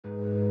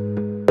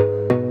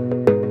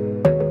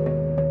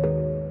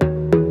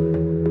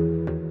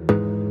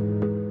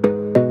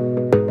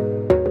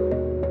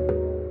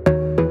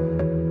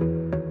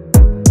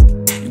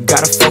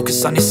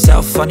on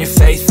yourself, on your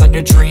faith, on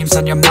your dreams,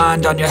 on your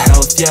mind, on your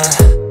health, yeah.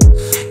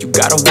 You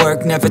gotta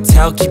work, never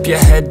tell, keep your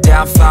head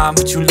down, find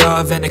what you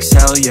love and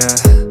excel, yeah.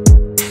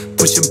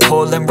 Push and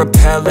pull and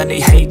repel any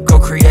hate, go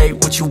create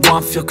what you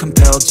want, feel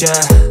compelled,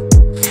 yeah.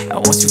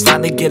 And once you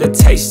finally get a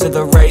taste of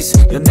the race,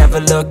 you'll never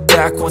look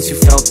back once you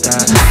felt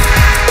that.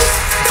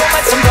 Don't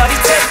let somebody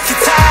take your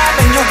time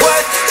and your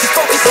worth, just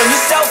focus on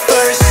yourself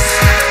first.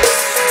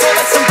 Don't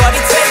let somebody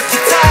take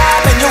your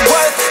time and your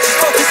worth, just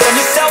focus on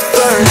yourself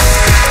first.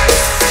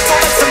 Don't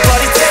let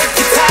somebody take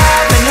your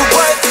time and your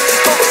worth,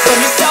 just focus on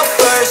yourself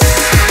first.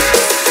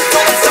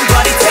 Don't let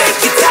somebody take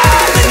your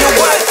time and your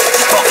worth,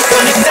 just focus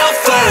on yourself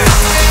first.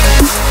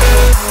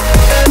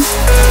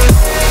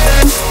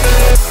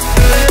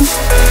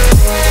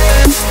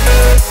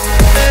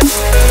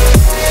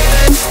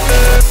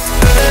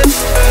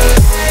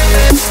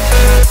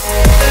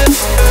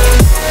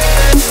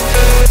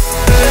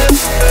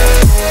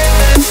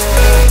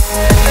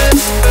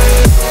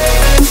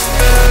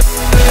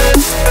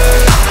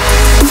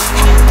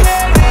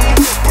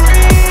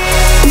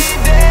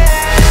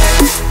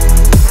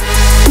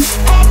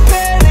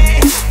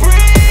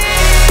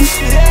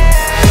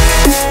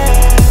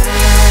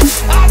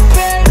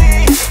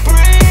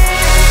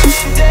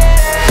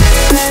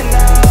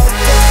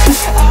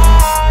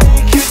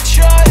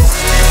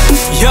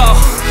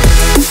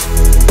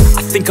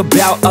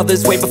 About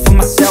others way before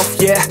myself,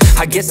 yeah.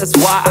 I guess that's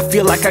why I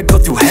feel like I go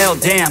through hell,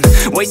 damn.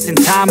 Wasting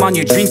time on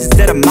your dreams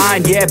instead of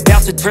mine, yeah.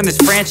 About to turn this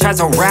franchise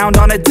around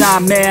on a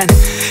dime, man.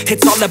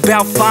 It's all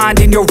about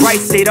finding your right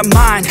state of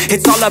mind.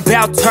 It's all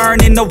about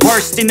turning the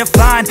worst into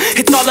fine.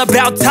 It's all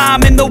about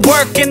time and the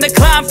work and the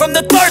climb. From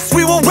the thirst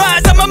we will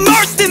rise, I'm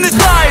immersed in this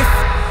life.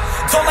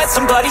 Don't let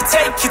somebody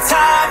take your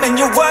time and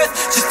your worth,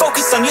 just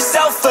focus on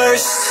yourself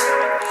first.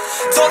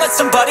 Don't let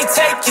somebody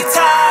take your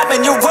time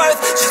and your worth,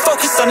 just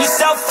focus on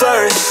yourself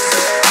first.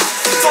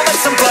 Don't let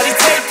somebody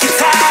take your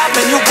time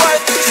and your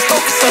worth, just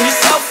focus on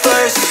yourself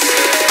first.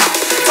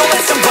 Don't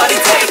let somebody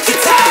take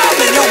your time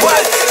and your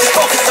worth, just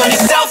focus on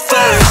yourself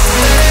first.